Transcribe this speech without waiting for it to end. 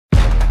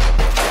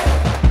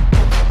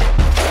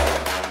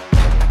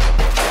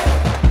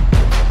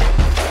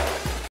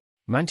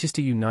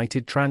Manchester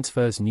United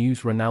transfers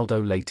news.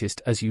 Ronaldo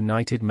latest as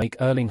United make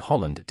Erling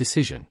Haaland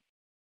decision.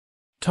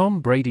 Tom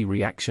Brady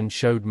reaction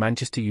showed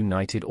Manchester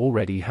United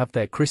already have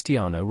their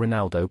Cristiano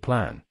Ronaldo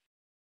plan.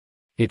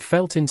 It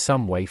felt in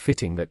some way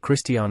fitting that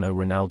Cristiano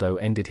Ronaldo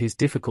ended his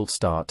difficult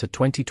start to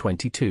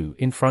 2022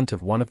 in front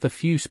of one of the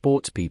few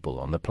sports people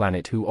on the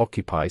planet who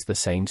occupies the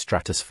same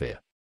stratosphere.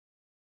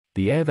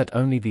 The air that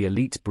only the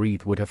elites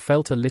breathe would have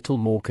felt a little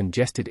more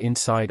congested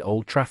inside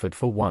Old Trafford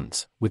for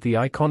once, with the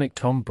iconic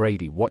Tom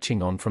Brady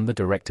watching on from the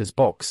director's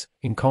box,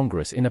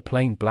 incongruous in a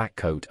plain black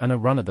coat and a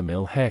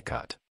run-of-the-mill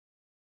haircut.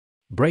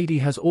 Brady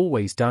has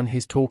always done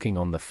his talking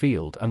on the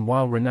field, and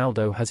while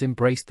Ronaldo has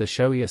embraced the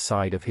showier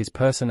side of his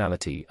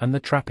personality and the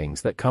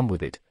trappings that come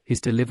with it,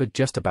 he's delivered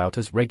just about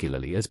as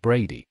regularly as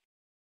Brady.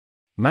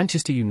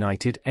 Manchester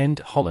United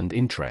end Haaland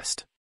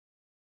interest.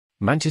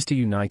 Manchester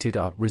United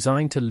are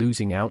resigned to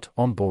losing out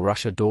on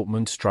Borussia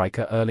Dortmund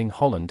striker Erling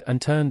Haaland and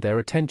turned their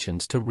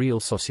attentions to Real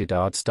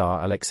Sociedad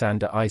star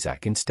Alexander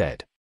Isak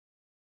instead.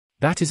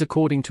 That is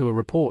according to a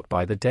report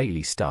by the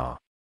Daily Star.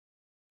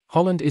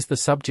 Haaland is the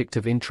subject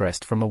of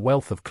interest from a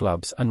wealth of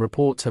clubs, and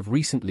reports have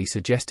recently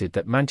suggested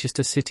that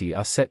Manchester City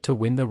are set to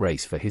win the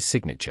race for his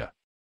signature.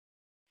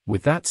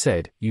 With that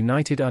said,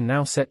 United are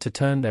now set to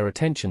turn their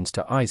attentions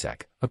to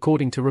Isak,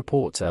 according to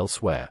reports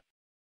elsewhere.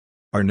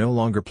 Are no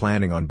longer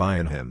planning on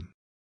buying him.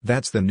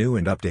 That's the new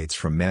and updates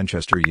from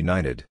Manchester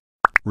United.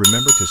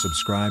 Remember to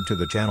subscribe to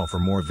the channel for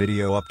more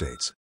video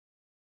updates.